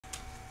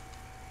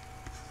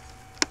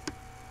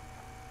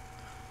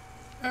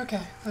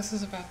Okay, this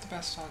is about the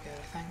best I'll get,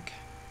 I think.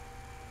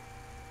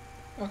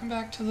 Welcome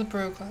back to the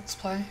Brogue Let's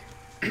Play.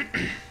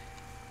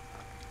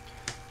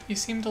 You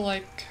seem to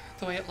like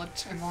the way it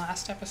looked in the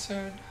last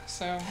episode,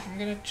 so I'm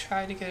gonna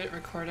try to get it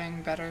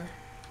recording better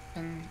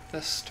in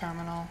this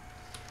terminal.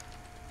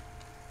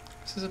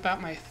 This is about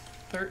my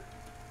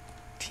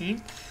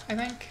 13th, I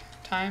think,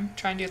 time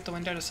trying to get the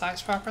window to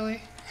size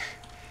properly.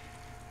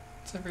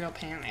 It's a real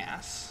pain in the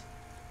ass.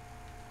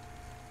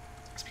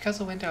 It's because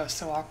the window is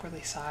so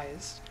awkwardly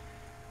sized.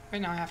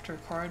 Right now I have to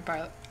record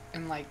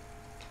in like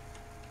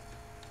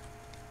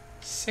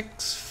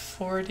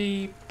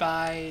 640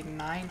 by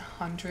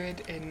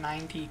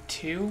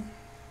 992,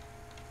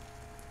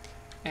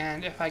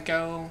 and if I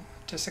go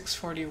to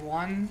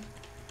 641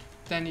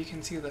 then you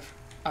can see the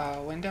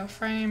window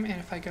frame, and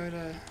if I go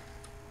to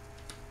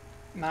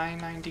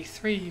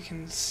 993 you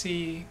can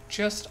see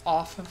just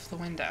off of the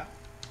window.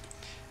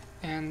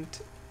 And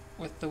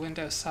with the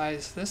window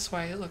size this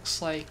way, it looks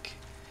like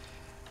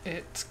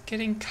it's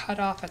getting cut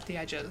off at the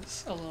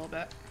edges a little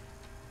bit.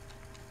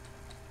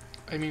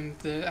 I mean,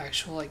 the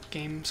actual like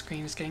game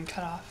screen is getting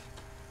cut off.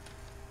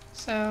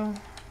 So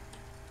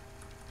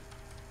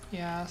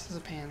yeah, this is a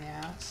pain in the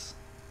ass.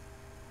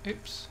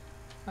 Oops,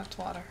 that's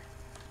water.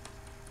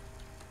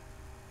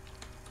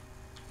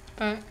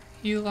 But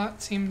you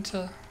lot seemed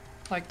to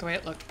like the way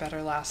it looked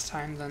better last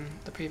time than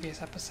the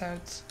previous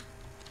episodes.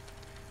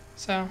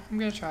 So I'm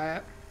gonna try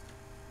it.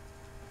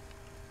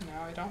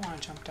 No, I don't want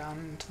to jump down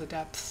into the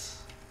depths.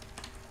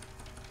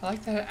 I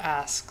like that it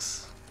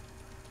asks,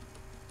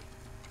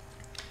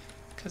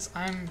 because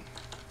I'm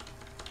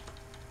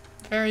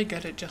very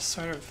good at just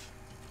sort of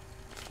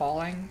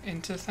falling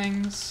into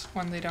things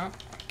when they don't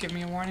give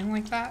me a warning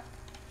like that,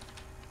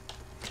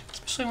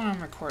 especially when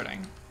I'm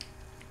recording.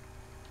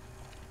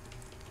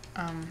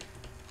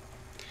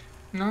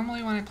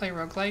 Normally when I play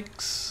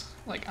roguelikes,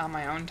 like on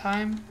my own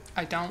time,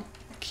 I don't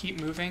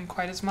keep moving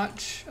quite as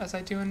much as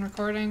I do in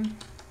recording.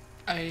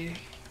 I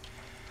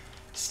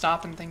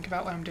stop and think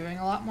about what I'm doing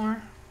a lot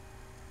more,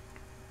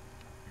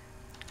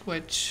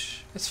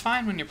 which is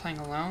fine when you're playing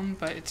alone,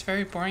 but it's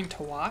very boring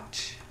to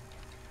watch.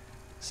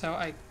 So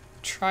I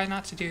try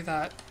not to do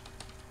that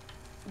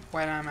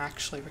when I'm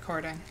actually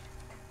recording.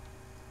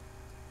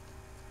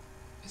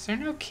 Is there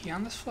no key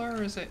on this floor,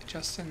 or is it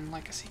just in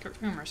like a secret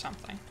room or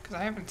something? Because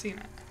I haven't seen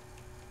it.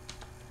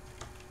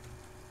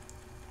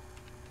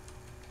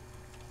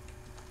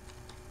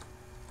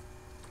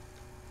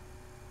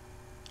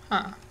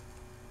 Huh.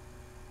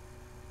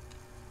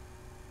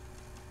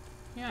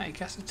 Yeah, I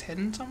guess it's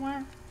hidden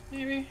somewhere,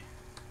 maybe?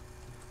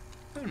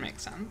 That would make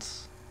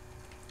sense.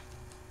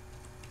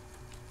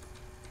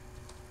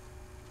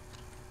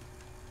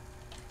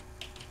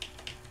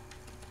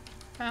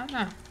 I don't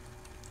know.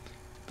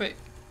 But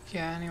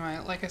yeah, anyway,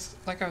 like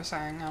I was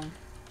saying,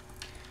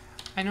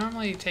 I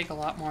normally take a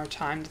lot more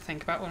time to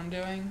think about what I'm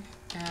doing,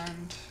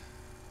 and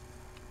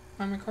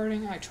when I'm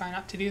recording I try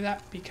not to do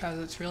that because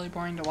it's really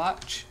boring to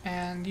watch,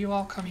 and you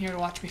all come here to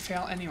watch me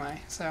fail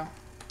anyway, so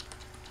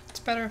it's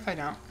better if I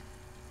don't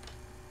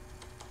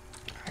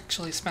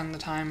actually spend the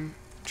time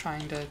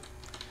trying to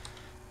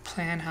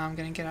plan how I'm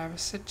gonna get out of a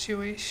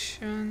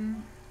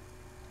situation.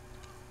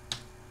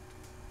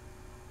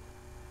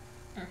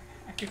 Okay,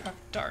 I do have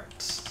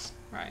darts,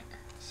 right?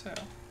 So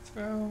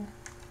throw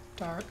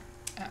dart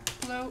at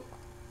float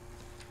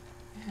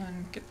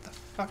and get the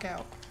fuck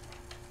out.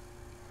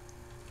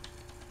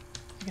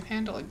 You can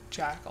handle a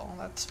jackal,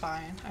 that's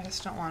fine. I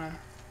just don't want to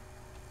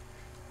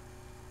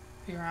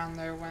be around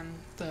there when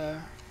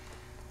the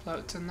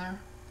float's in there.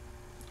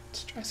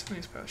 Let's try some of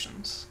these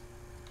potions.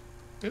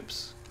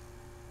 Oops.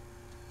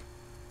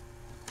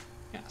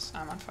 Yes,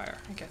 I'm on fire.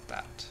 I get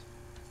that.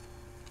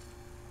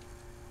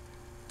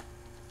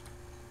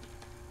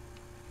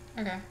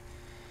 Okay.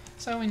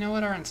 So we know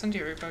what our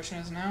incendiary potion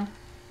is now.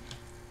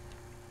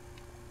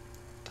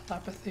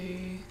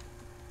 Telepathy.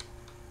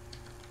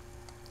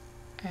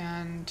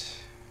 And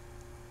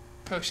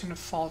potion to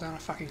fall down a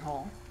fucking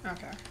hole.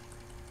 Okay.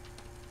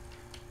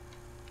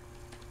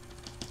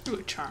 Ooh,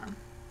 a charm.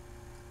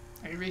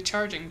 A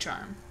recharging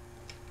charm.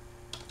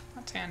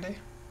 That's handy.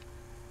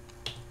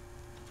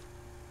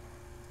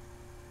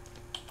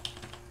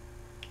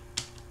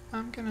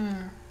 I'm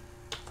gonna...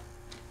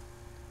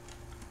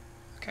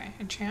 Okay,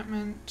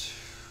 enchantment.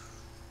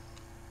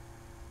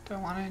 Do I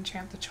want to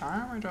enchant the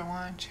charm, or do I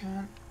want to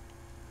enchant...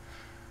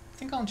 I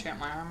think I'll enchant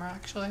my armor,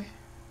 actually.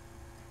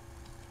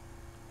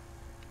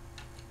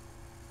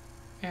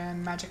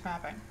 And magic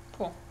mapping.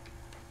 Cool.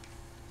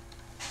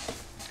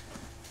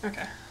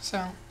 Okay,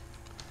 so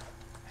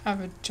I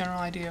have a general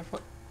idea of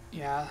what...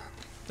 Yeah,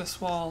 this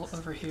wall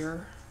over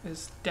here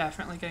is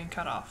definitely getting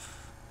cut off.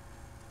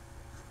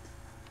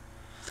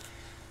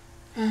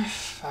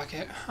 Fuck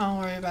it. I'll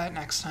worry about it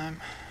next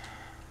time.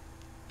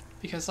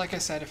 Because like I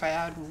said, if I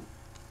add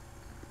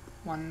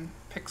 1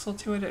 pixel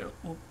to it, it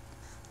will...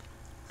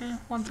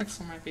 1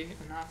 pixel might be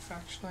enough,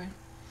 actually.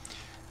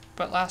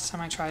 But last time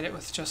I tried it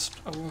with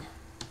just a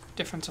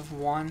difference of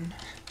 1,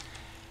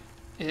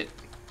 it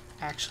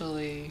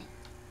actually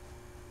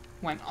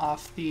went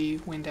off the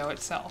window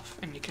itself,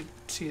 and you could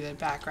see the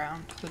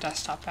background, the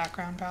desktop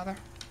background rather.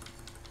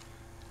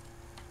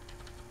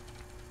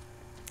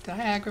 Did I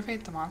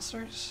aggravate the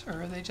monsters,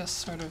 or are they just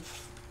sort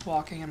of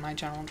walking in my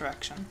general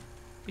direction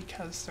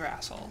because they're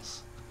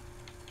assholes?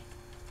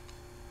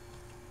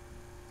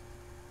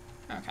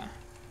 Okay.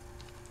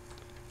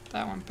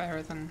 That went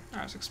better than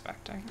I was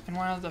expecting. In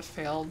one of the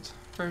failed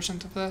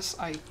versions of this,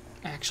 I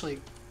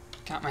actually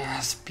got my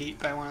ass beat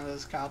by one of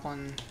those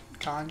goblin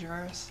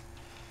conjurers.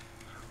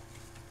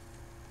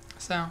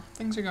 So,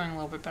 things are going a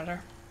little bit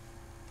better.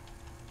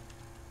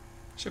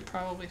 Should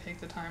probably take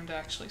the time to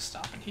actually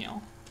stop and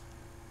heal.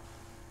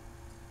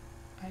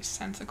 I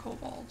sense a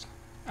kobold.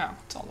 Oh,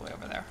 it's all the way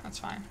over there. That's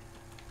fine.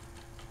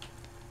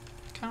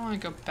 Kinda wanna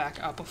go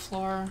back up a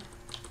floor.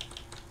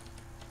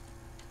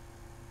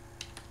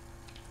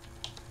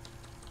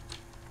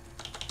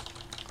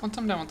 Once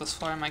I'm done with this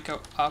floor, I might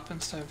go up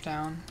instead of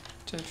down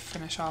to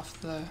finish off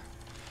the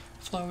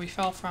floor we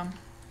fell from.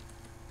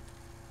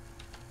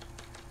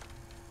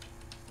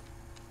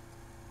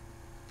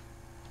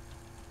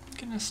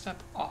 I'm gonna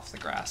step off the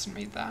grass and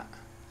read that.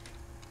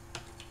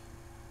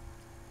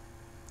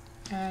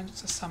 And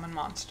it's a summon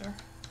monster.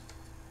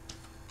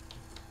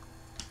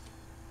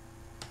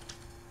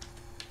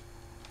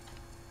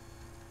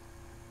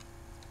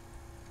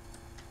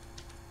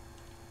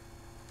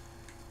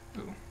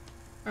 Ooh,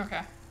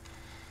 okay.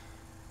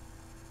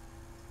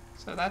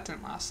 So that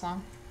didn't last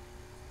long.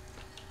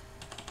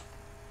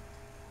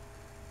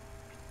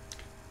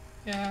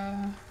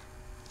 Yeah,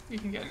 you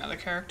can get another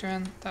character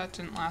in. That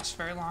didn't last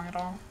very long at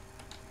all.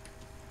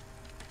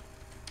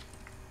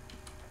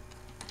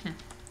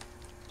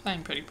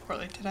 Playing pretty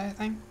poorly today, I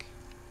think.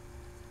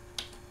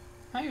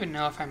 I don't even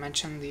know if I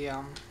mentioned the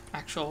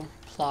actual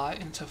plot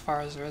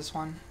insofar as there is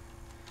one.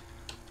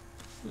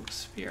 Ooh,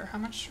 spear. How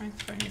much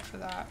strength do I need for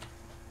that?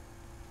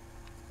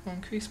 Will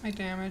increase my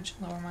damage,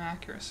 lower my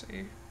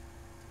accuracy.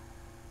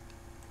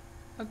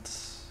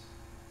 That's...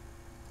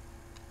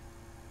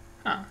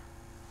 Huh.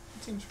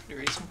 That seems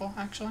pretty reasonable,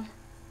 actually.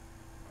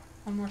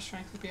 One more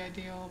strength would be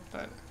ideal,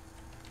 but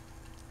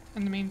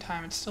in the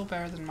meantime, it's still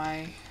better than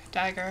my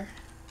dagger.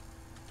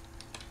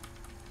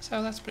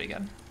 So that's pretty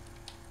good.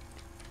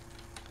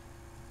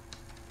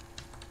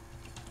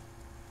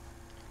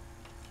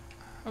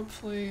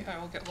 Hopefully I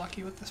will get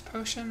lucky with this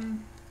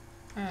potion,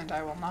 and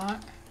I will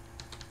not.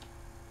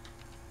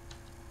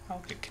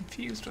 I'll get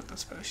confused with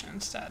this potion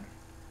instead.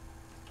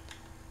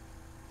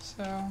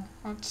 So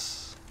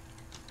let's...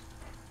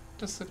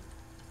 Does the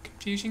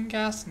confusion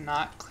gas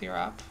not clear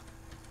up?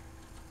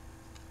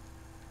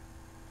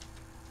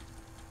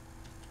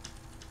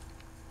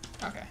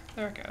 Okay,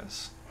 there it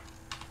goes.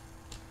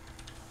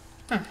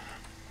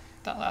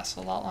 That lasted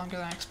a lot longer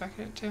than I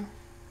expected it to.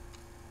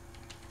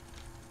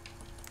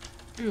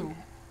 Ooh,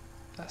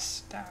 the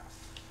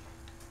staff.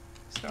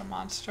 Is there a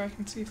monster I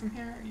can see from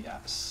here?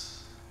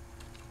 Yes.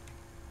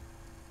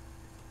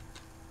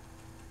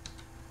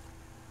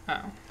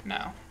 Oh,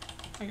 no.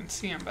 I can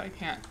see him, but I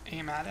can't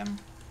aim at him.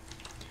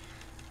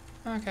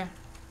 Okay.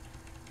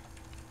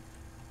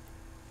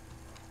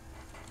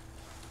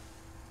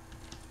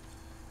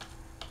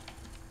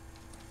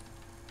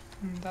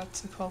 And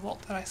that's the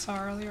cobalt that I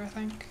saw earlier, I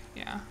think.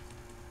 Yeah.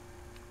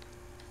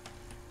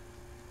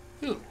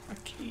 Ooh, a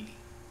key.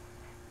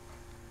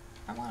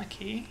 I want a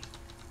key.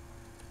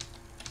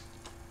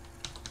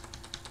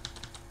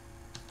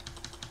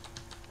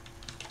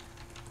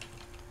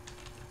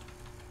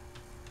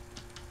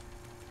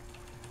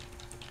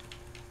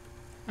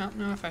 I don't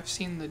know if I've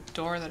seen the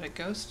door that it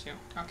goes to.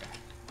 Okay,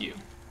 you.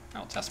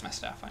 I'll test my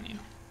staff on you.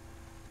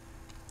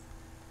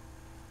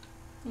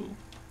 Ooh,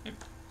 it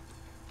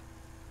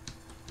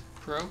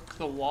broke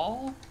the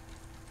wall?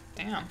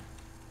 Damn.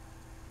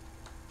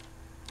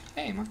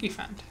 Hey, monkey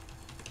friend.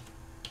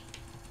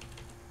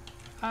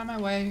 Out of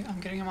my way, I'm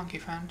getting a monkey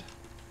friend.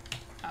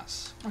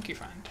 Yes, monkey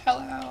friend.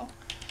 Hello!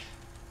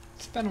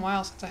 It's been a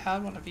while since I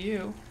had one of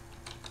you.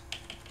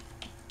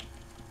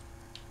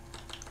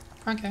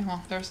 Okay,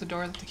 well, there's the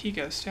door that the key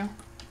goes to.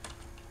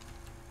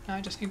 Now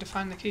I just need to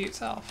find the key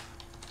itself.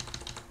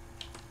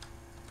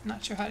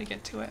 Not sure how to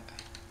get to it.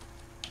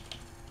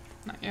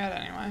 Not yet,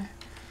 anyway.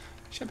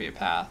 Should be a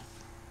path.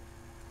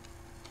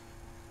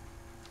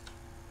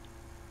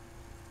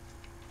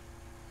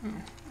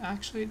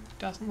 Actually, it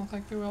doesn't look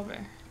like there will be.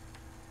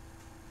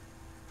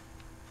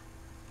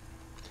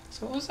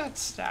 So what was that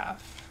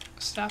staff?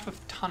 A staff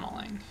of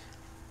tunneling.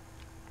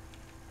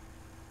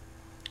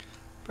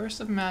 Burst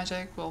of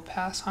magic will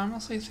pass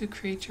harmlessly through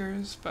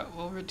creatures, but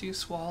will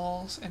reduce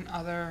walls and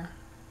other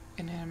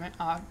inanimate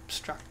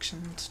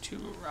obstructions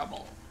to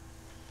rubble.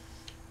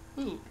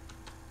 Ooh,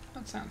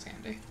 that sounds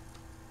handy.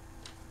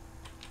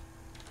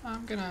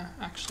 I'm gonna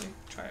actually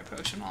try a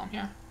potion while I'm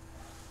here.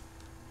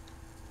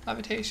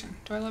 Levitation.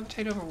 Do I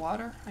levitate over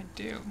water? I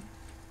do.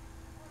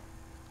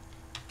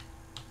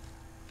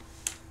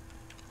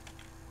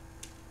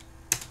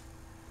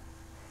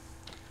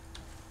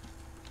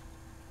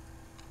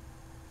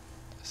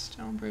 The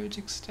stone bridge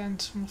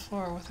extends from the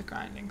floor with a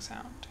grinding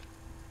sound.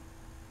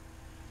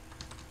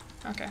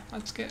 Okay,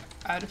 let's get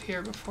out of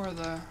here before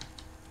the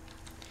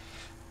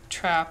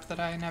trap that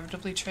I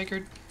inevitably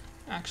triggered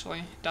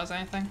actually does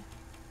anything.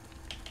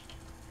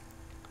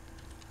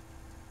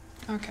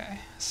 Okay,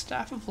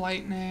 Staff of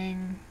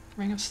Lightning,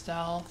 Ring of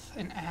Stealth,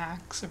 an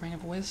Axe, a Ring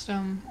of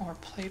Wisdom, or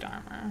Plate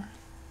Armor.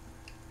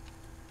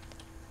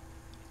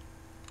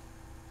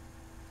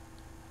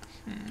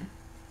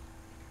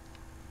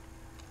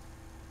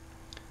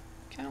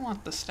 Kinda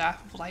want the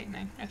Staff of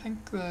Lightning. I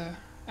think the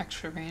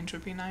extra range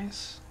would be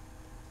nice.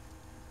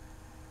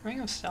 Ring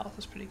of Stealth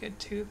is pretty good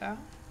too, though.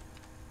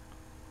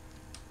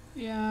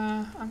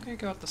 Yeah, I'm gonna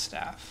go with the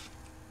staff.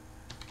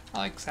 I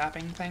like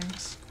zapping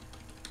things.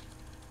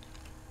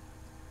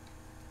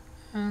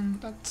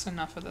 And that's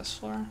enough of this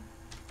floor.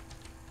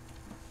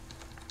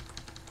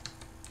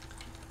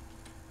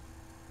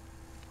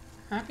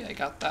 I'm happy I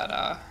got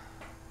that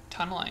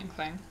tunneling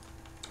thing.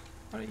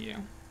 What are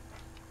you?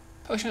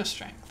 Potion of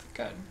Strength.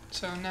 Good.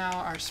 So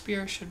now our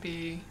spear should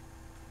be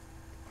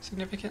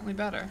significantly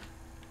better.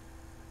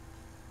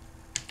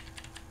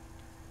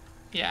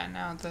 Yeah,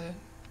 now the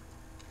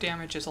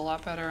damage is a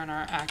lot better and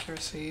our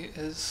accuracy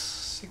is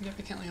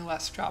significantly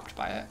less dropped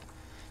by it.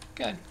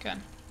 Good,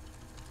 good.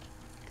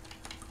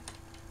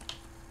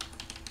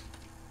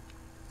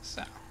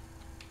 So,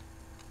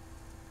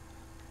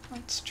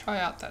 let's try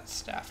out that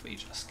staff we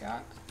just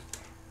got.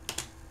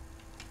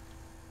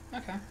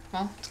 Okay,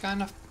 well, it's got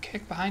enough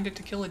kick behind it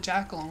to kill a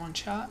jackal in one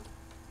shot.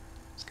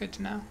 It's good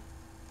to know.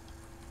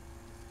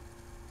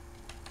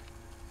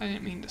 I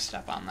didn't mean to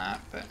step on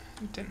that, but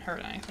it didn't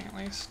hurt anything at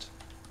least.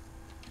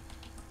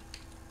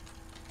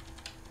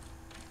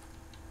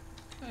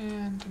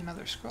 And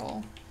another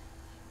scroll.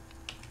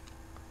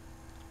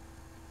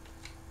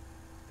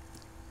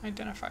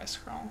 Identify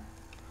scroll.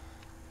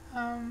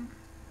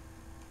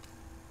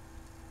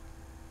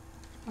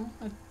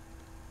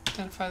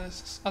 Identify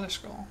this other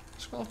scroll.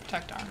 Scroll of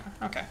Protect Armor.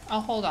 Okay,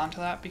 I'll hold on to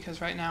that because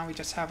right now we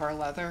just have our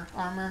leather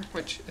armor,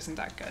 which isn't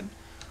that good.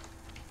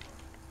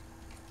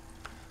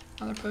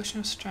 Another Potion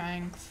of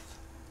Strength,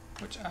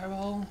 which I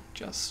will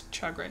just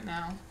chug right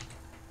now.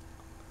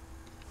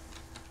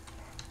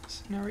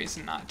 There's no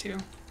reason not to.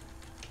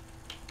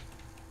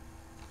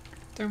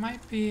 There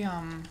might be,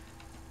 there's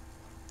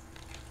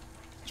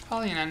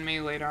probably an enemy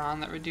later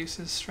on that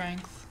reduces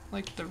strength,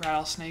 like the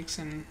rattlesnakes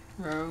in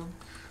Rogue.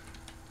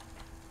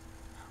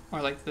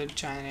 Or like the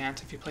giant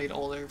ants if you played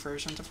older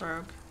versions of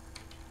Rogue.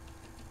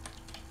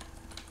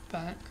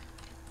 But,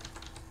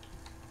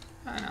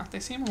 I don't know, they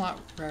seem a lot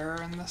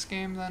rarer in this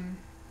game than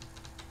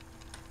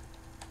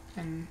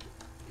in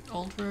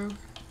old Rogue.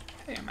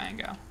 Hey, a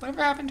mango.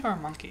 Whatever happened to our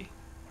monkey?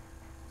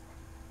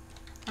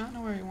 I don't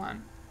know where he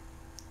went.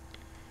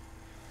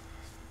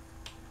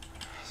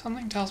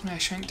 Something tells me I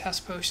shouldn't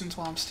test potions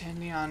while I'm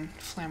standing on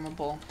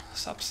flammable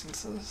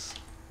substances.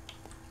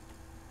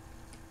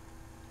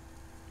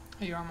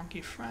 Are you our monkey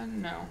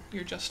friend? No,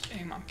 you're just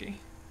a monkey.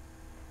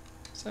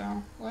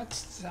 So,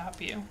 let's zap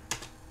you.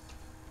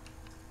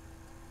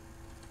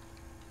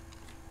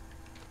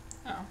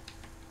 Oh.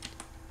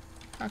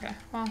 Okay,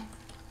 well,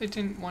 it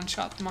didn't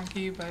one-shot the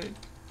monkey, but it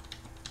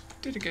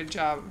did a good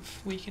job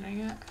of weakening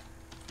it.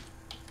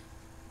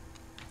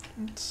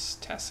 Let's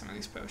test some of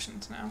these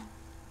potions now.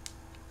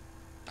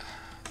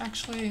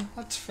 Actually,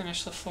 let's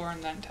finish the floor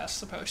and then test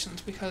the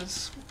potions,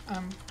 because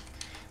I'm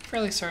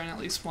fairly certain at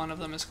least one of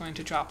them is going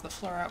to drop the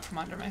floor out from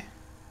under me.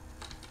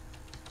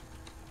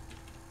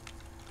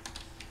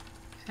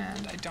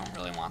 And I don't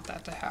really want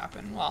that to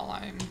happen while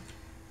I'm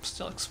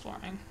still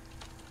exploring.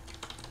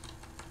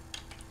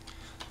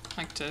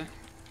 I like to,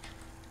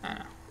 I don't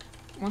know.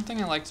 One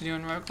thing I like to do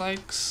in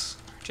roguelikes,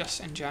 just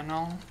in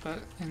general, but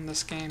in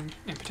this game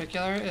in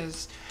particular,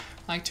 is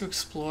I like to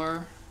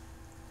explore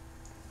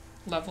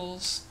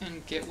levels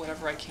and get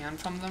whatever I can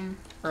from them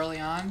early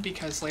on,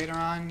 because later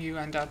on you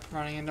end up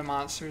running into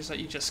monsters that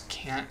you just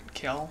can't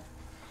kill.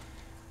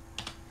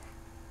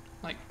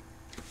 Like,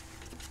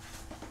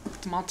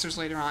 the monsters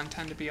later on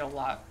tend to be a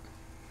lot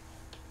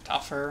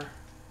tougher.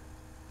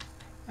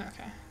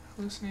 Okay,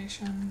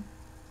 hallucination.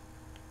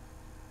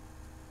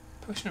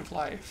 Potion of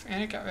life,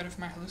 and it got rid of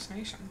my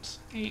hallucinations.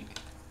 8.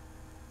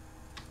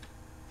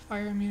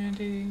 Fire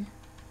immunity.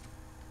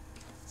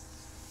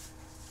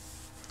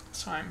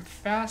 So I'm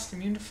fast,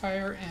 immune to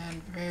fire,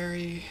 and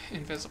very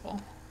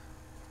invisible.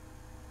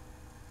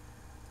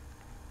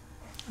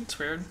 That's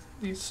weird.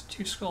 These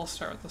two skulls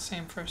start with the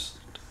same first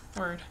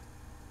word.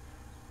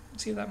 Don't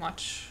see that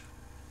much.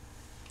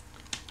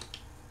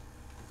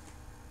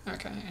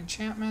 Okay,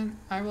 enchantment.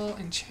 I will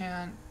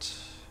enchant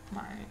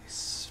my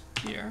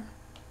spear.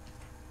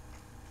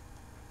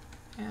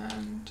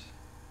 And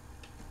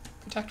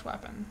protect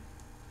weapon.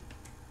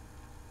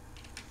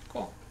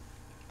 Cool.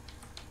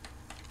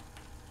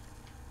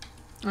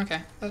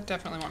 Okay, that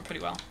definitely went pretty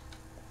well.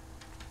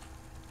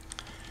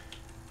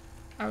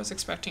 I was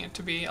expecting it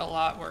to be a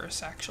lot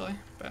worse, actually,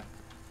 but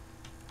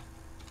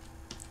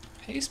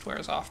haste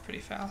wears off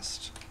pretty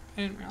fast.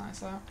 I didn't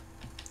realize that.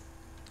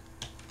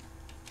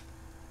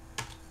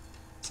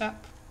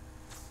 Zap.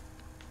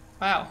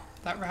 Wow,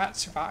 that rat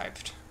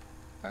survived.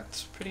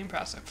 That's pretty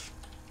impressive.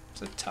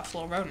 It's a tough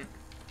little rodent.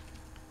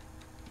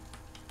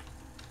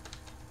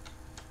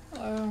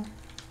 Hello.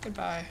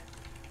 Goodbye.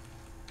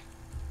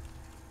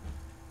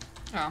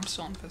 Oh, I'm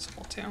still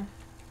invisible too.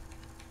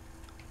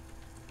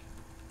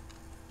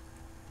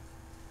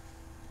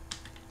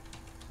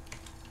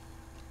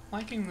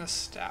 Liking this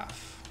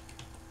staff.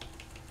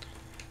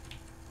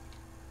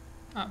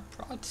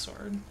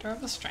 Broadsword. Do I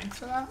have the strength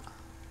for that?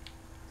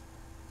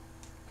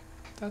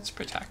 That's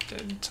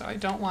protected, so I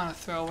don't want to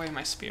throw away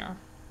my spear.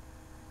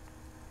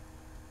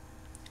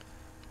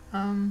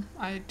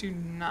 I do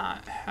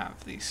not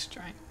have the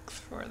strength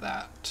for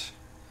that.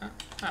 I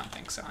don't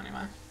think so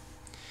anyway.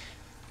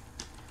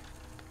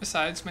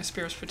 Besides, my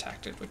spear is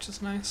protected, which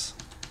is nice.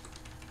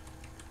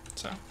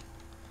 So,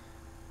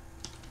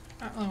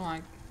 I don't really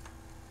want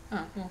to...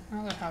 Oh, well,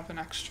 now that I have an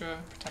extra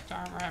protect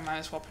armor, I might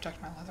as well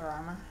protect my leather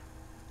armor.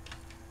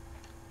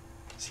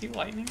 Is he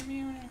lightning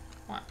immune?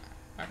 What?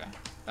 Okay,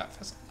 that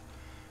fizzled.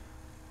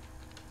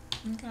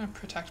 I'm gonna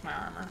protect my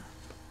armor.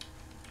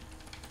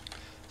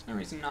 There's no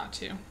reason not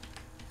to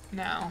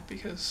now,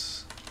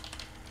 because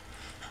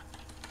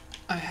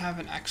I have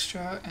an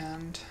extra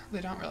and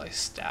they don't really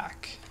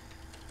stack.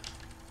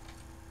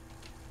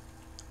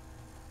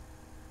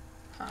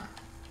 Huh.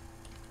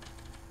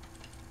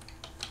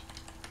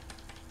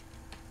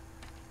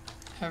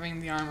 Having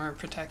the armor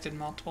protected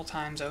multiple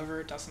times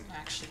over doesn't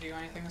actually do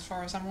anything as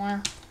far as I'm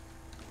aware.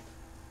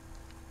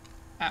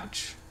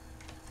 Ouch.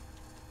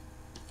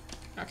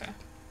 Okay.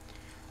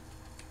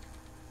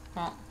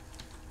 Well,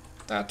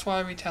 that's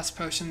why we test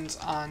potions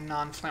on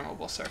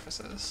non-flammable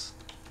surfaces.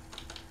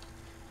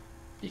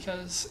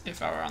 Because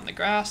if I were on the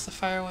grass, the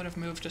fire would have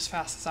moved as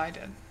fast as I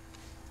did.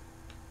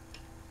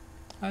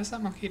 Why is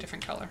that monkey a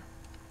different color?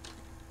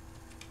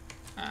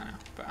 I don't know,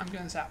 but I'm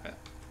gonna zap it.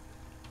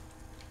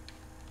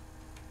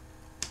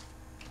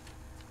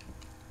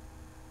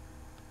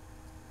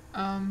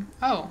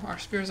 Oh, our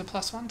spear is a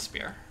 +1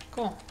 spear.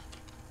 Cool.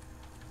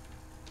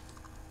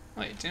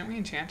 Wait, didn't we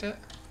enchant it?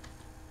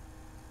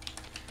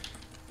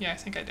 Yeah, I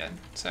think I did.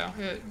 So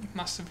it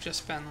must have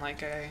just been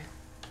like a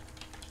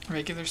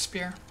regular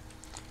spear.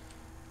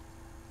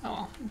 Oh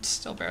well, it's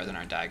still better than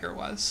our dagger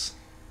was.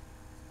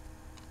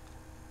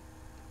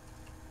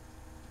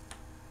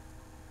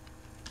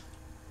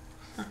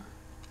 Huh.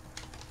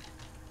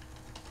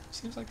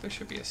 Seems like there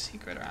should be a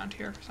secret around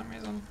here for some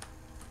reason.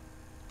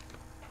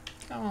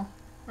 Oh well,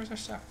 where's our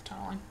staff of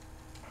tunneling?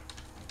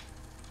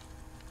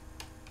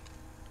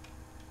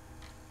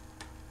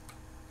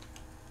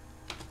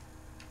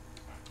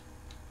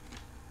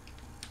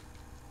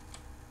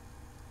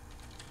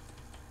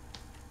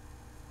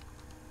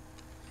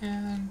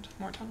 And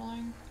more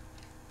tunneling.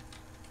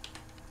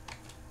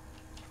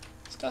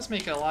 This does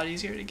make it a lot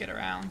easier to get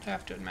around, I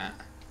have to admit.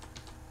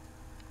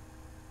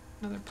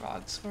 Another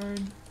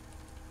broadsword.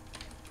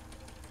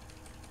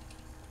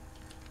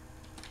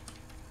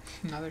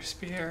 Another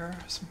spear,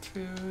 some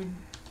food.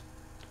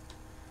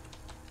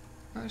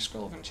 Another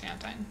scroll of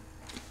enchanting.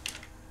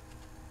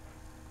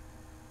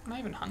 I'm not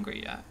even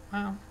hungry yet.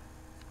 Wow.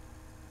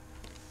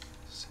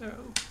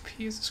 So,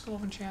 P is the scroll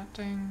of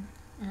enchanting,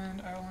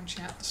 and I will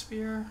enchant the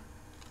spear.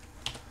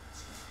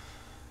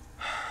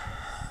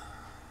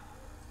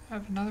 I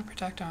have another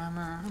protect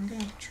armor. I'm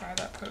gonna try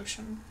that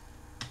potion.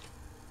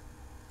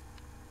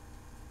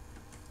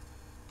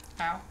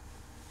 Ow.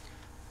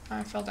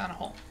 I fell down a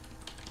hole.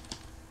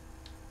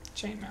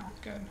 Chainmail,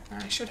 good.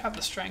 And I should have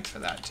the strength for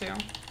that too.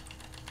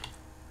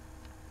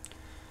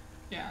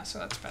 Yeah, so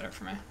that's better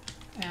for me.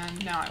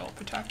 And now I will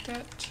protect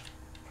it.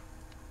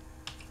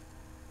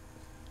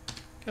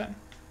 Good.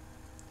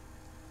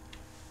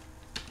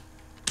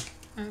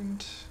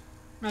 And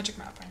magic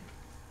mapping.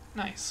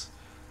 Nice.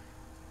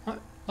 What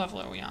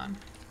level are we on?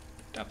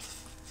 Depth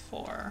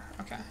 4.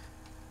 Okay.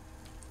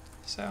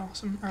 So,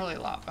 some early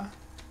lava.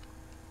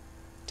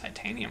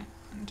 Titanium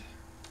wand.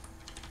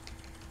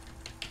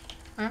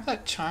 I have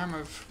that charm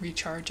of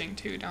recharging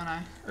too, don't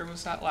I? Or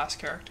was that last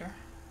character?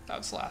 That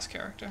was the last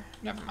character.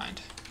 Never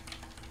mind.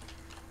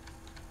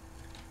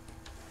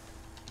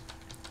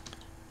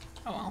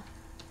 Oh well.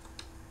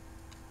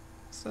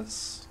 Is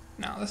this...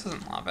 No, this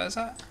isn't lava, is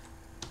that?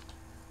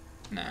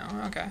 No,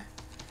 okay.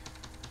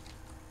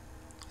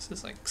 This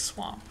is like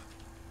swamp.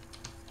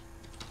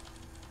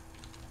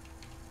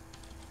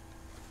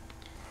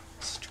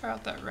 Let's try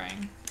out that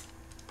ring.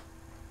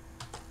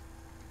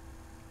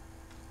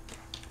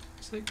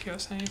 Does it give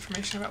us any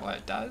information about what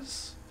it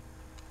does?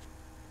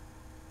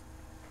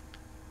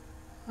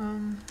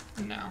 No,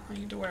 I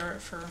need to wear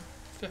it for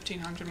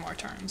 1500 more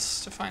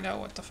turns to find out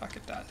what the fuck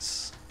it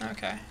does.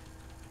 Okay.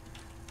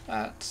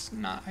 That's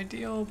not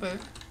ideal, but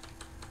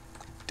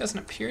it doesn't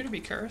appear to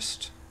be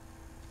cursed.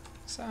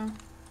 So,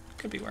 it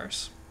could be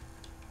worse.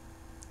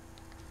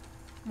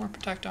 More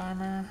protect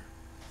armor.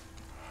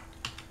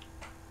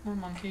 More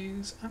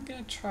monkeys. I'm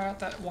gonna try out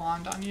that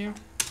wand on you.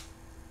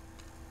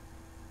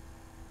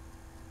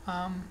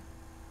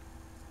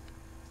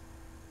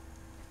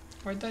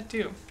 What'd that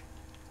do?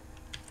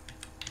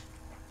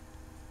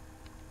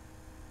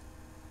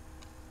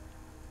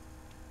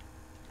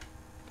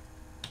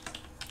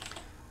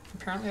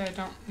 apparently I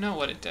don't know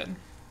what it did.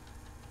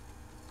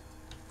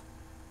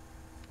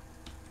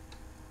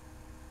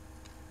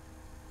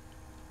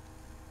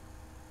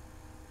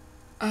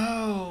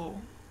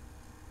 Oh.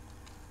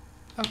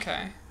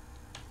 Okay.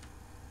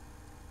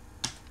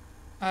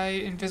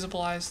 I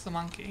invisibilized the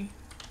monkey.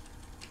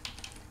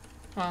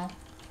 Well,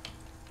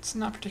 it's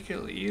not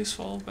particularly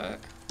useful, but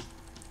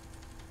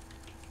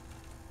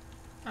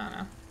I don't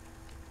know.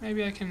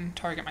 Maybe I can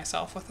target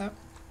myself with it.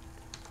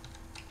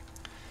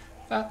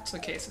 If that's the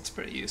case, it's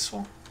pretty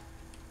useful.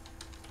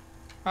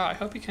 Wow, I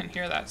hope you can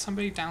hear that.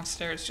 Somebody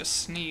downstairs just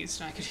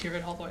sneezed and I could hear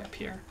it all the way up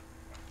here.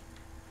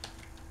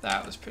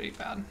 That was pretty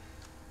bad.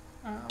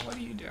 What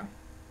do you do?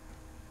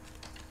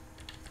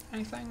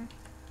 Anything?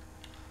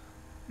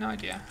 No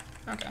idea.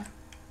 Okay.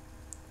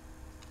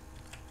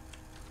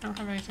 I don't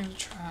have anything to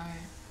try,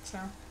 so...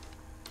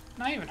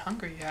 Not even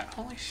hungry yet.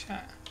 Holy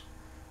shit.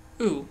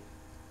 Ooh.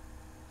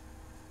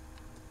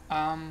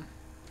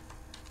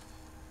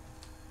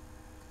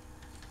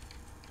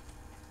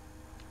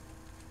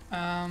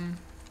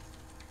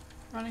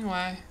 Running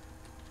away.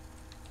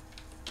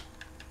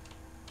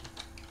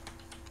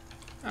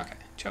 Okay,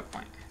 choke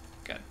point.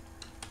 Good.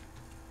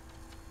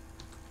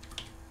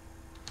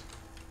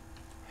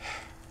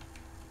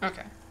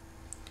 Okay.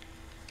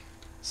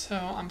 So,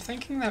 I'm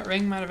thinking that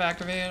ring might have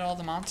activated all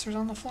the monsters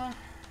on the floor.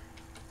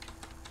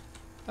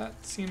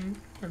 That seemed...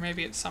 or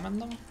maybe it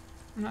summoned them?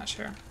 I'm not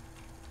sure.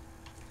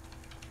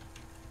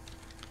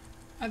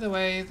 Either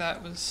way,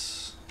 that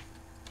was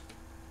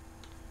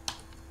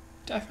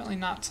definitely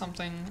not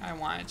something I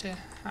wanted to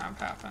have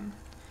happen.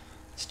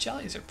 These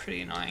jellies are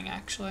pretty annoying,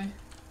 actually.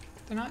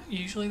 They're not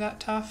usually that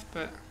tough,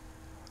 but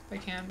they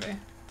can be.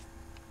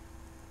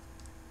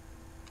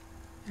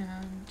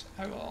 And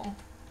I will...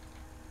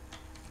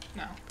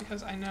 no,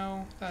 because I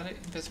know that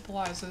it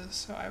invisibilizes,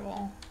 so I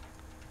will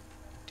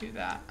do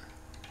that.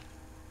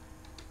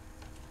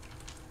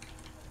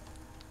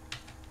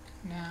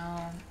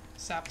 Now,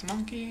 zap the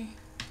monkey.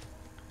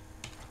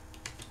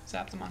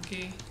 Zap the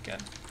monkey,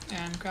 good.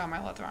 And grab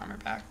my leather armor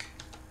back.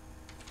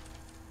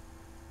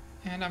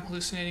 And I'm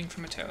hallucinating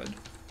from a toad.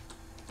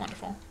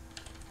 Wonderful.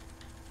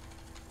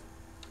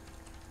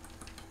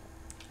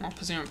 Well,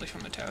 presumably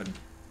from a toad.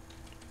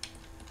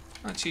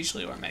 That's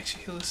usually what makes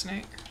you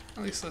hallucinate,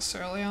 at least this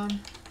early on.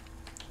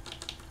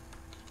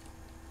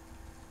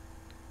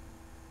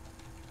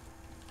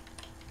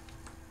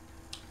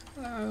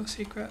 Hello,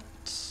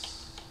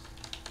 secrets.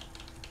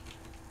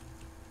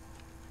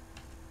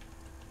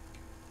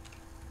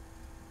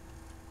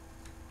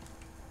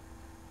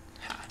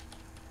 Ha.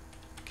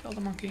 Kill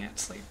the monkey and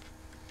sleep.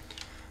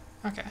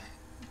 Okay.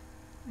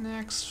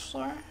 Next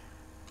floor?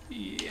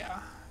 Yeah.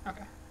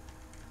 Okay.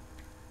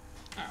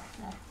 Oh,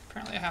 well,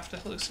 apparently I have to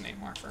hallucinate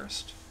more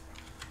first.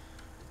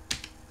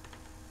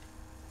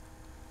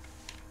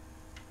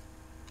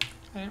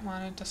 I didn't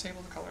want to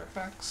disable the color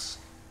effects.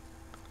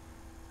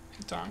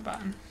 Hit the wrong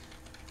button.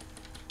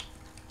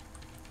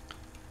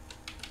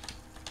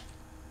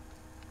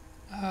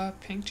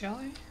 Pink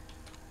jelly?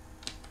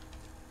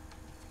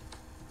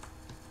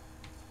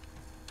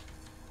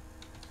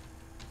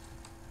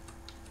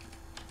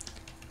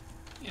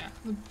 Yeah,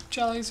 the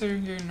jellies are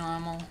your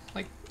normal,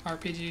 like,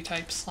 RPG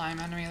type slime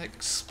enemy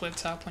that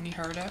splits up when you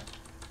hurt it.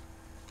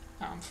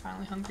 Oh, I'm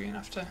finally hungry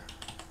enough to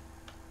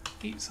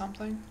eat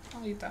something.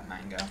 I'll eat that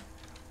mango.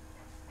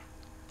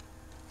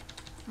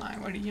 My,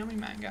 what a yummy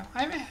mango.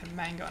 I haven't had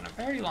mango in a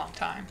very long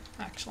time,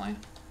 actually.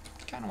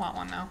 Kinda want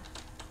one now.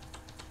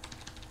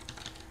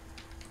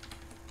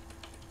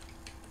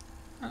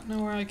 I don't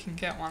know where I can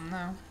get one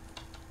though.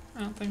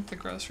 I don't think the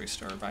grocery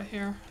store by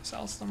here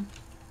sells them.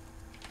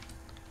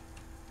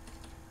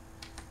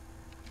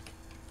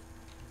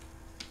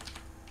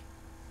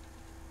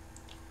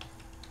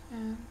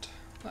 And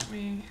let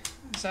me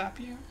zap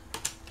you.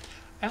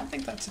 I don't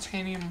think that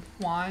titanium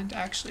wand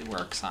actually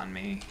works on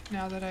me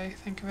now that I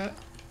think of it.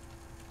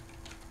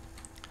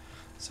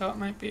 So it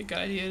might be a good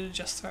idea to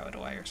just throw it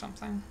away or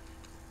something.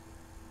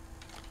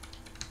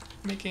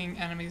 Making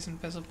enemies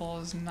invisible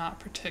is not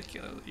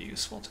particularly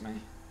useful to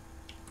me.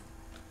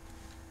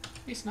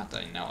 At least not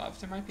that I know of.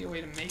 There might be a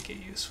way to make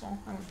it useful.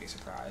 I wouldn't be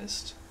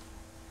surprised.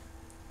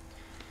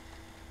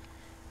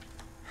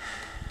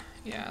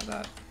 Yeah,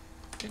 that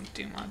didn't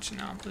do much, and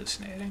now I'm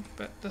hallucinating,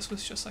 but this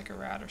was just like a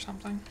rat or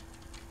something.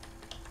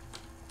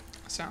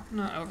 So, I'm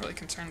not overly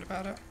concerned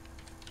about it.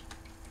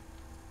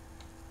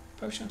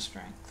 Potion of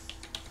strength.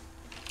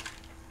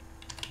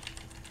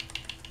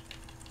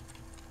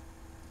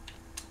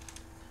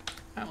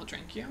 I will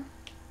drink you.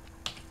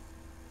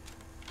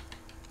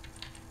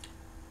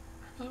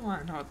 I really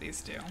want to know what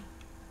these do.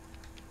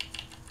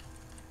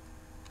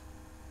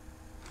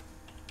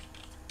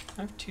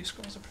 I have 2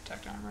 scrolls of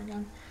protect armor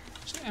again.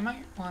 Actually, I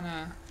might want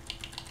to...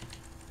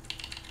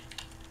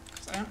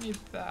 because I don't need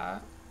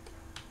that.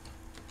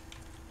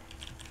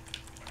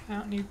 I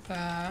don't need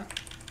that.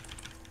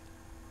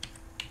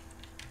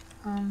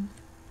 I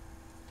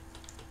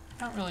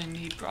don't really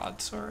need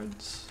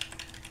broadswords.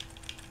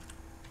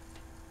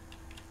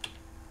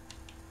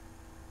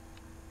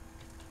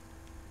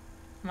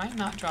 Am I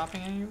not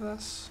dropping any of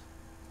this?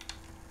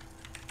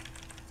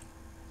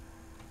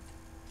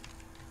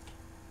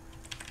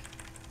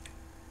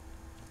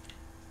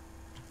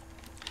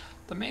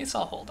 The mace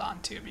I'll hold on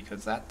to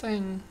because that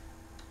thing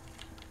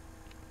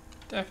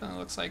definitely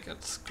looks like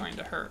it's going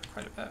to hurt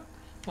quite a bit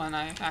when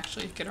I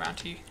actually get around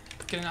to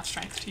get enough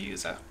strength to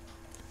use it.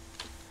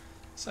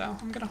 So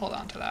I'm gonna hold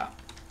on to that.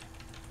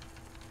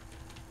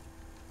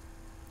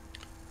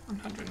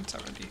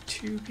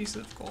 172 pieces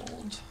of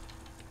gold.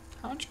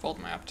 How much gold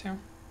am I up to?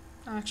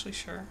 Not actually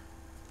sure.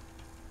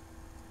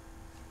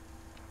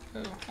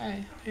 Oh,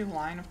 hey, a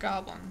line of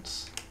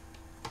goblins.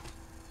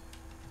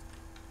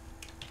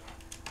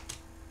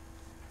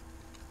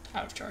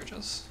 Out of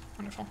charges.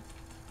 Wonderful.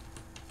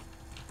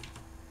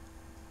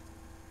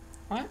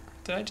 What?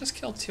 Did I just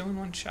kill 2 in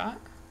one shot?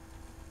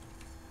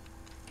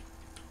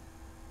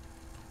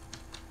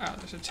 Oh,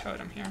 there's a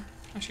totem here.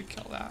 I should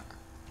kill that.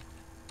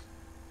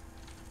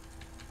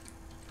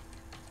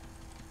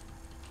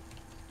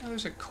 Oh,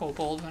 there's a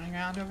kobold running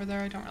around over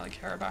there. I don't really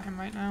care about him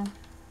right now.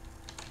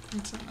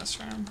 It's in this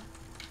room.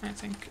 I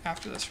think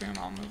after this room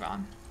I'll move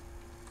on.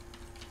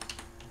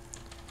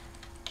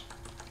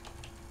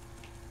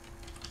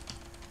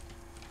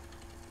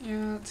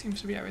 Yeah, it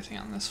seems to be everything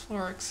on this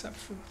floor except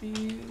for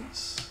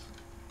these,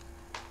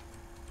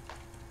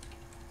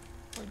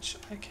 which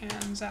I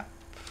can zap.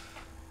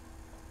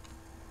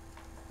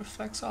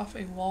 Reflects off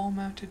a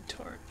wall-mounted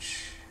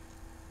torch.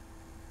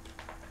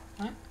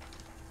 What?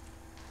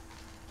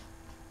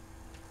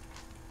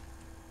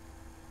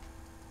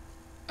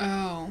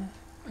 Oh,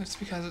 it's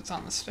because it's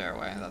on the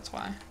stairway, that's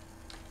why.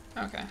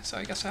 Okay, so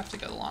I guess I have to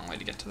go a long way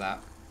to get to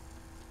that.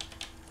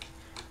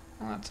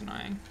 Well, that's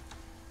annoying.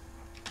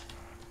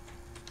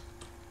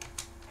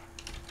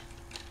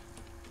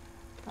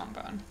 Wrong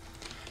button.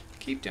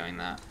 Keep doing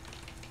that.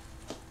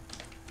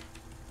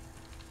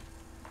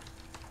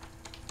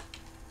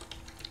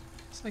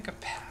 It's like a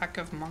pack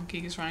of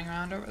monkeys running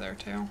around over there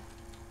too.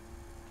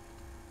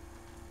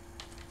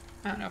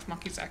 I don't know if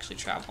monkeys actually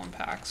travel in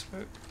packs,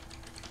 but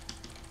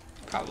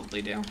they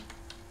probably do.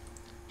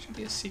 Should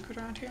be a secret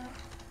around here.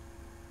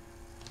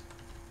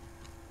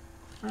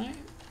 Right?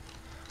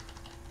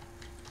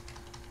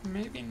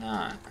 Maybe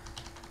not.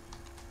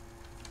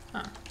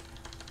 Huh.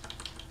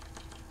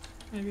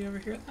 Maybe over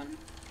here then?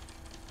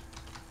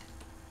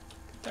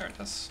 There it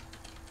is.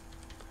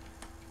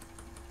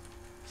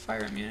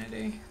 Fire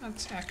immunity.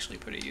 That's actually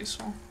pretty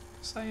useful.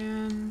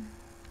 Cyan.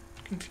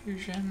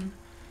 Confusion.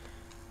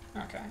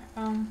 Okay,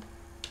 I'm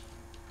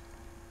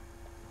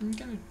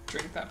gonna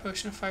drink that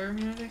potion of fire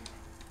immunity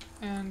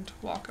and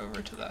walk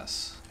over to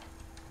this.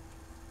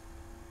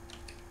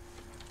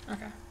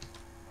 Okay.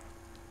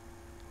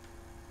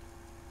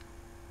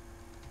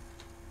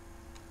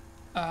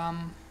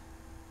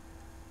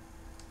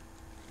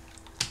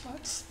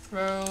 Let's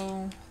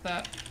throw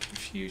that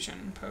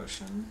confusion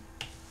potion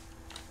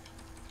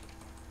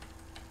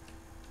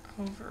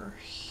over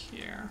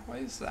here. What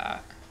is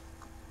that?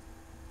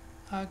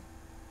 A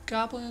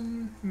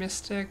goblin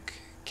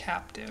mystic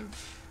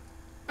captive.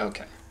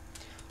 Okay.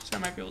 So I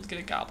might be able to get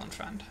a goblin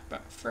friend.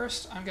 But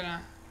first I'm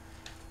gonna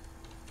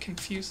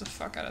confuse the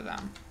fuck out of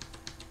them.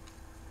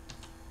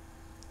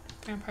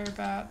 Vampire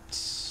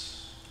bats.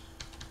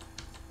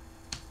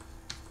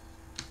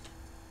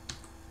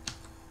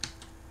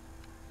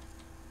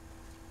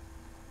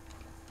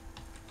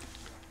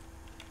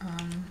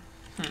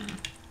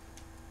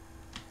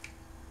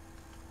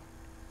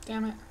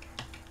 Damn it.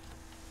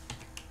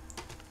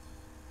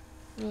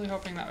 Really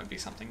hoping that would be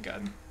something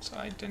good, so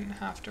I didn't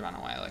have to run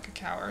away like a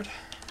coward.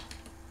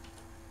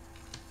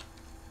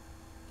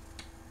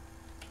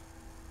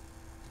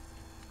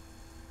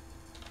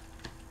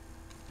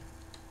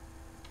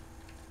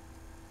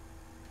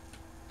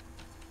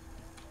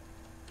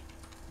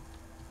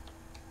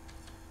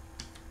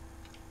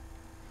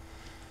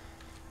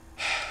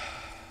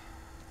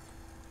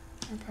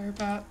 Vampire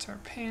bats are a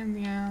pain in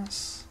the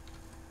ass.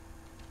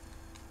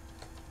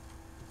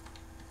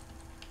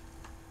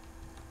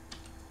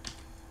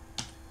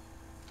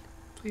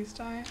 Please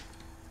die.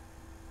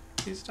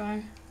 Please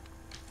die.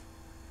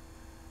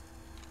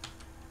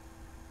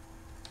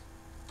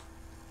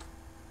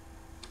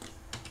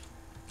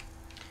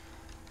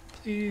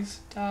 Please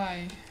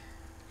die.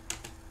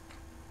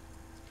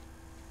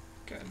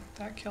 Good,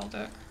 that killed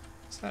it.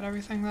 Is that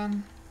everything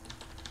then?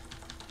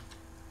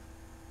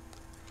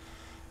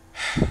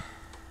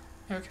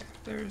 Okay,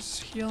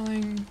 there's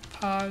healing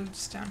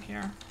pods down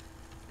here.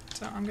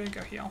 So I'm gonna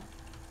go heal.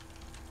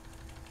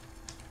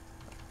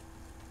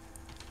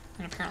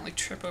 And apparently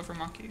trip over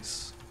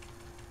monkeys.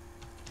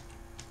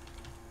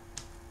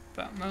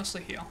 But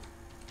mostly heal.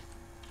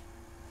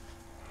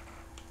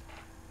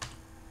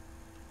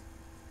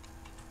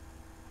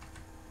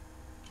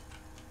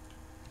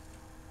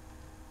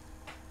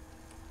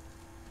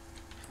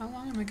 How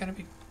long am I gonna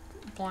be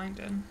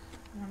blinded?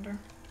 I wonder.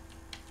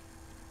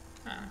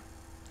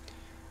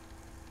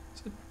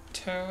 It's a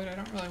toad, I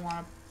don't really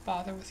want to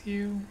bother with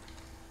you.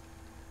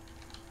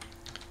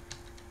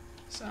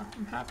 So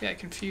I'm happy I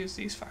confused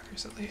these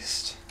fuckers at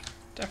least.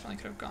 Definitely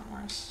could have gone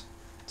worse.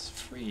 Let's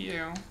free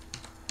you.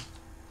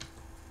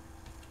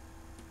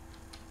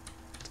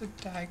 It's a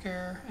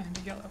dagger and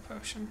a yellow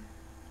potion.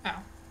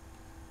 Ow.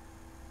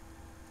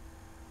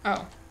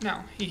 Oh,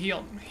 no, he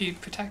healed. He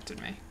protected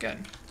me. Good.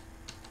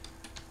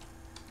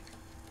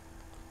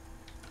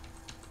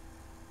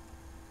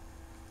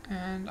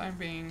 And I'm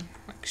being,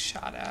 like,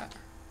 shot at.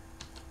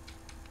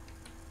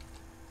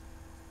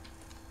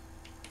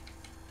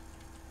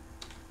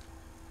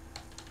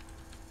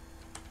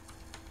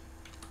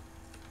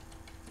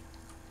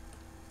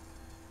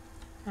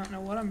 I don't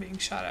know what I'm being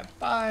shot at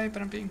by,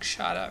 but I'm being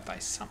shot at by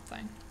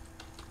something.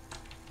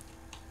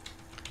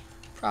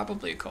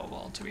 Probably a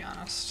kobold, to be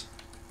honest.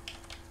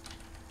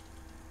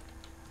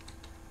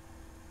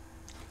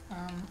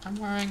 I'm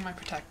wearing my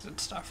protected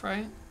stuff,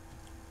 right?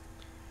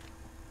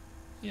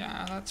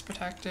 Yeah, that's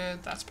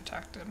protected, that's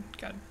protected.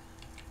 Good.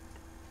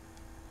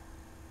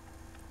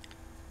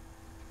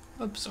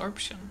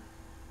 Absorption.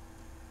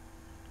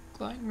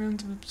 Glowing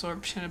runes of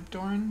absorption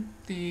adorn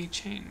the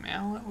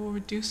chainmail. It will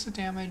reduce the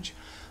damage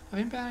of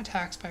inbound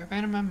attacks by a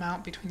random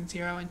amount between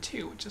 0 and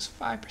 2, which is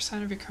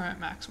 5% of your current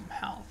maximum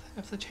health.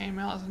 If the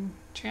chainmail is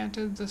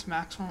enchanted, this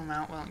maximum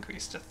amount will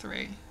increase to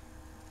 3.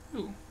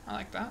 Ooh, I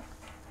like that.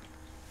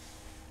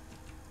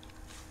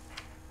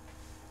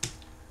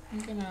 I'm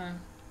gonna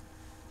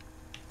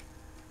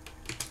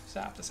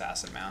zap this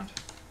acid mound.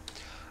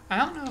 I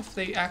don't know if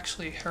they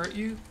actually hurt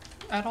you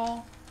at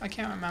all. I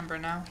can't remember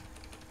now.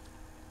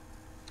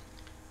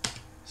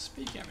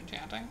 Speaking of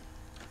enchanting.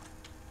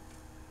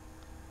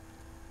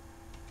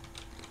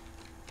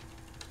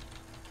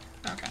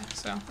 Okay,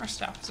 so our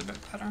staff is a bit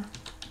better.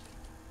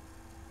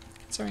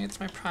 Considering it's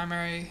my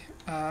primary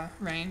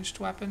ranged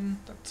weapon,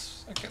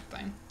 that's a good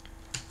thing.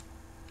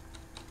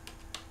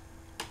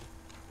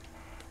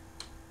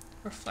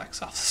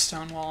 Reflects off the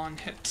stone wall and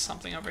hits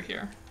something over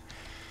here.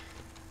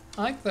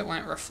 I like that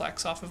when it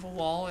reflects off of a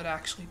wall, it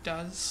actually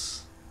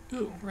does.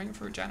 Ooh, ring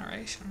of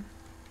regeneration.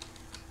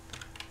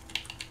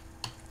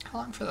 How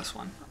long for this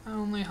one?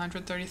 Only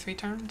 133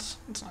 turns?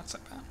 It's not so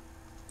bad.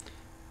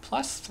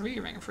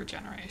 +3 ring of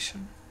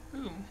regeneration.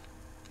 Ooh.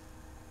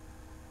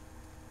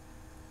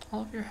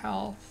 All of your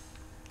health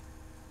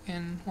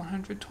in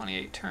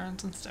 128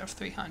 turns instead of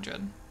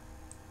 300.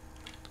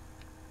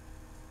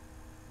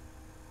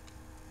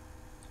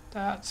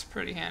 That's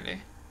pretty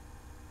handy.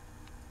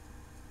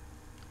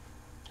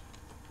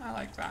 I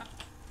like that.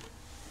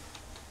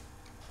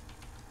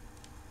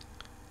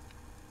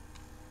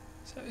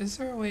 So is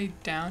there a way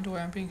down to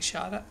where I'm being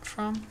shot at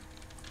from?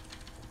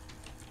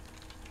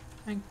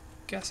 I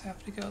guess I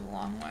have to go the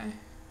long way.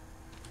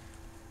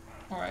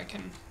 Or I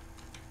can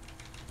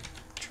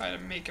try to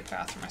make a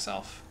path for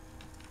myself.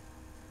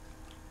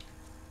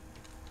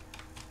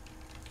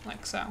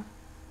 Like so.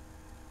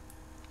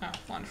 Oh,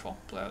 wonderful.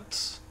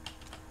 Bloats.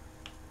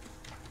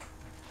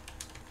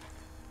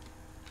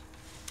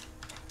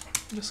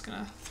 I'm just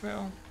gonna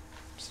throw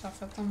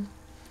stuff at them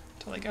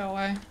until they go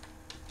away.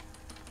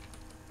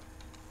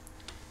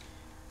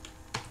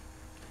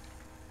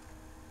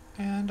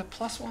 And a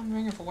 +1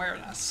 ring of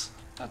awareness.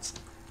 That's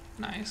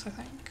nice, I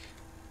think.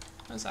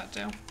 What does that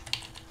do?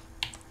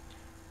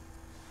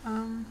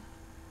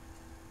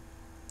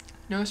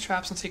 Notice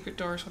traps and secret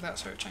doors without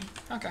searching.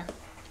 Okay.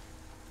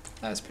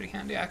 That is pretty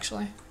handy,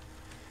 actually.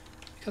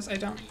 Because I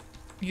don't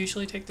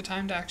usually take the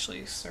time to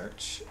actually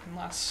search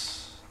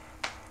unless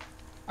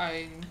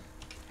I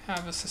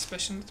have a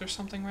suspicion that there's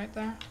something right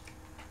there.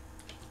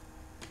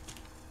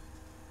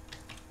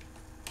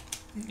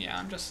 Yeah,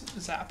 I'm just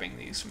zapping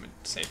these from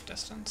a safe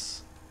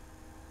distance.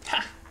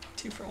 Ha!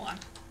 2 for 1.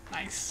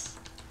 Nice.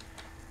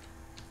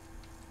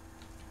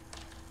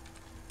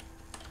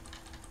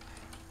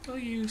 Will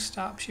you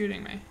stop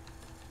shooting me?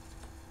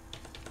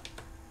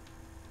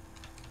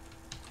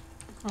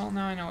 Well,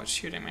 now I know what's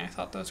shooting me. I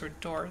thought those were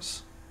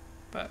doors,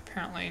 but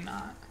apparently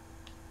not.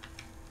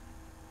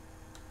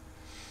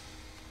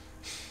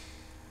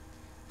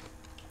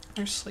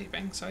 They're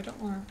sleeping, so I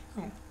don't want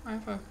to... Oh, I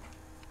have a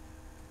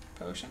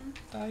potion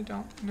that I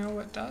don't know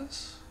what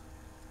does.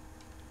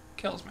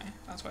 Kills me.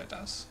 That's what it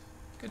does.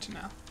 Good to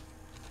know.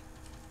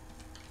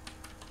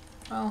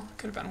 Well,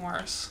 could have been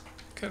worse.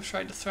 Could have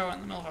tried to throw it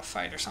in the middle of a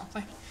fight or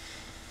something.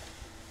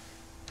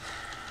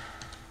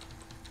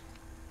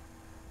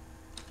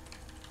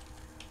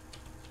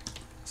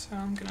 So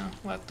I'm gonna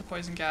let the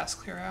poison gas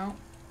clear out.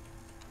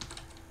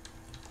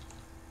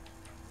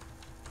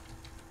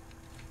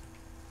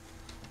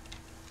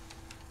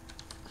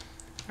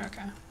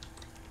 Okay.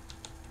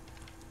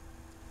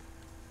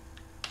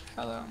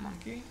 Hello,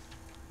 monkey.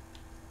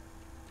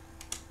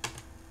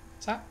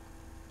 Zap?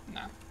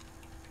 No.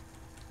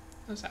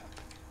 No zap.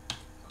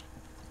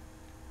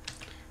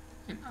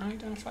 An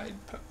unidentified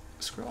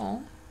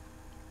scroll.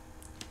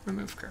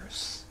 Remove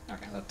curse.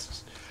 Okay,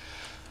 that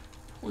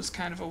was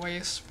kind of a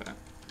waste, but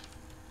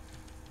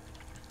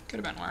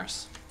could have been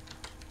worse.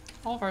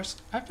 All of ours,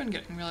 I've been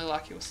getting really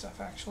lucky with stuff,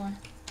 actually.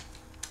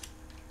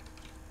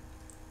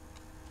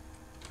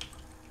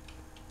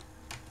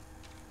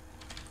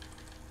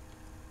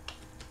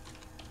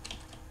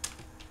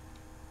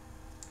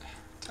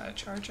 Tide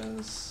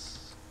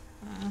charges.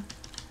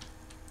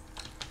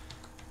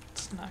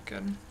 It's not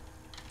good.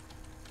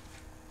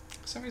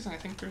 For some reason I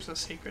think there's a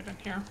secret in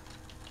here.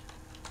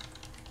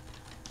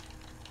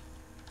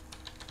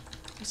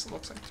 least it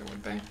looks like there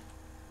would be.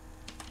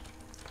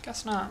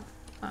 Guess not.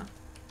 Huh.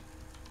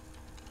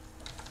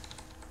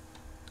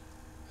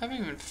 I haven't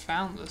even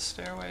found the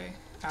stairway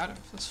out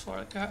of this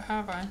floor yet,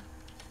 have I?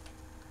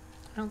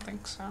 I don't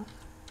think so.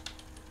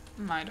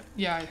 Might have.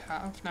 Yeah, I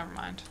have. Never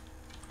mind.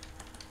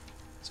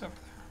 It's over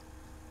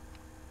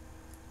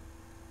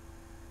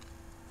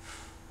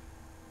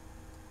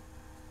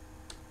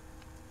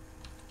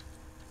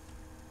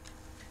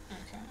there.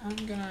 Okay,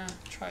 I'm gonna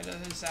try to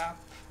zap.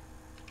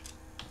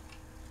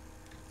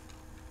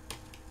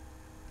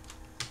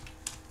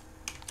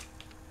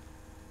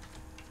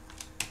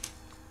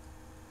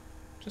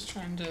 Just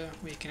trying to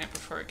weaken it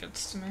before it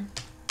gets to me.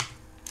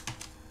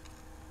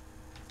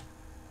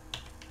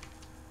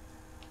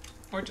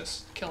 Or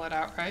just kill it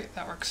outright,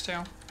 that works too.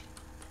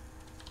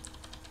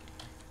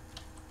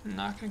 I'm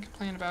not gonna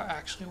complain about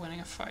actually winning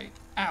a fight.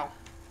 Ow.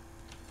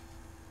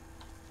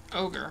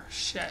 Ogre,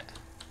 shit.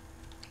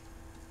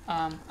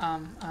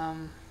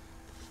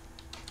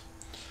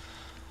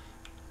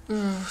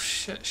 Ooh,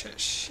 shit.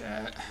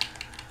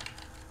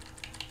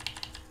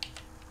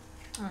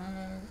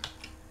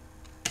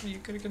 Are you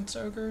good against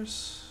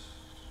ogres?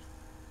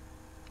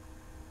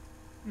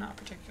 Not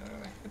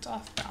particularly. It's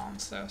off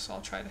balance though, so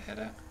I'll try to hit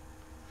it.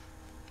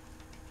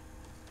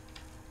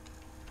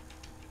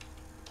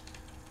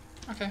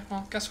 Okay,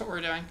 well, guess what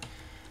we're doing?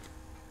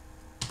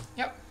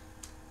 Yep.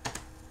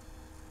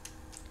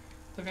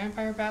 The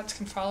vampire bats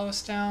can follow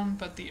us down,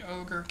 but the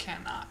ogre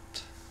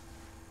cannot.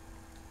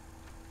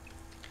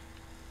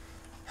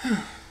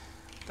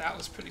 That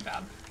was pretty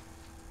bad.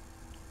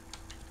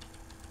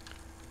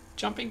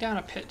 Jumping down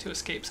a pit to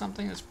escape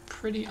something is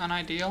pretty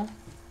unideal.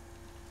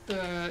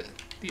 The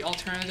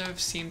alternative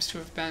seems to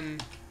have been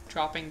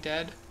dropping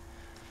dead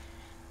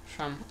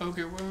from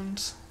ogre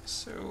wounds,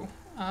 so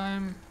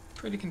I'm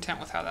pretty content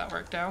with how that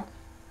worked out.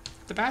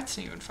 The bats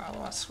didn't even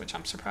follow us, which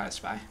I'm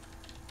surprised by.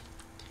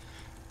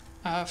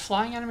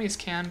 Flying enemies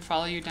can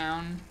follow you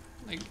down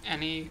like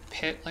any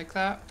pit like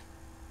that.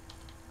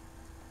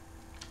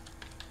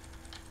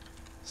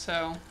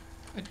 So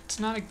it's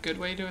not a good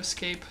way to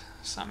escape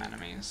some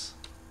enemies.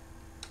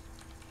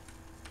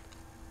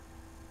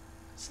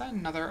 Is that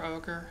another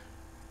ogre?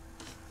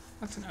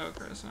 That's an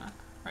ogre, isn't it?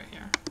 Right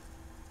here.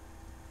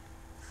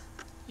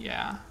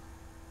 Yeah.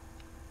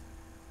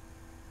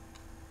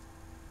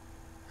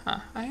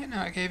 Huh. I didn't know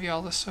I gave you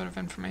all this sort of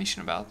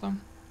information about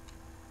them.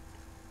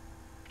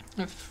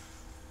 I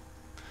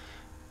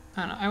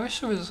don't know, I wish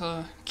there was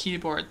a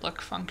keyboard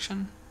look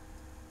function.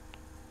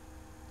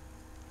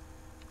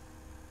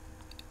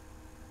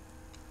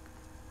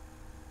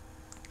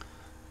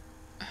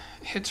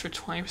 Hits for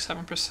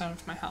 27%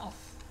 of my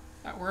health.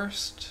 At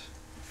worst,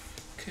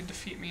 could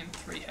defeat me in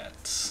 3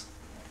 hits.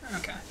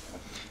 Okay.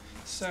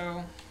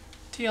 So,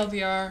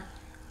 TLDR,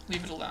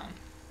 leave it alone.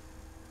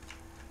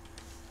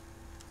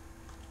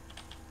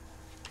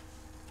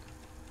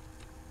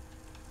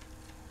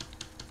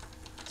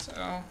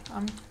 So,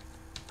 I'm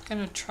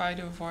gonna try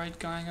to avoid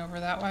going over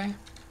that way.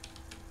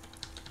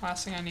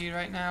 Last thing I need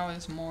right now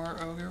is more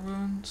ogre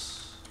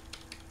wounds.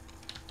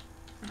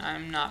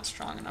 I'm not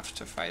strong enough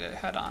to fight it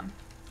head on.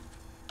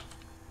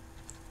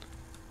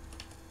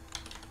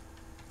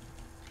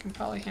 I can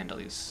probably handle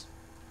these.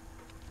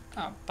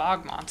 Oh,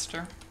 bog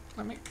monster.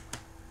 Let me...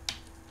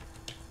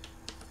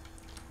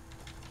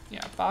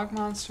 Yeah, bog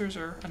monsters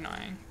are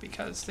annoying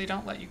because they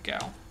don't let you go.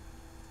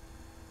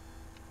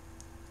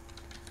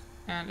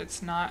 And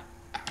it's not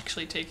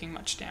actually taking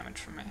much damage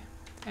from me.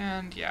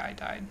 And yeah, I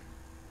died.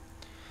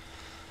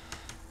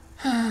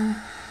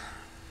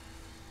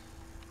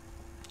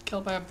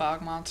 Killed by a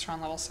bog monster on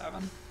level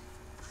 7.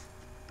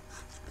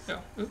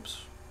 Oh,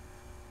 oops.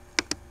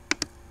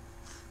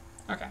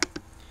 Okay.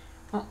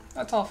 Well,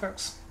 that's all,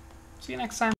 folks. See you next time.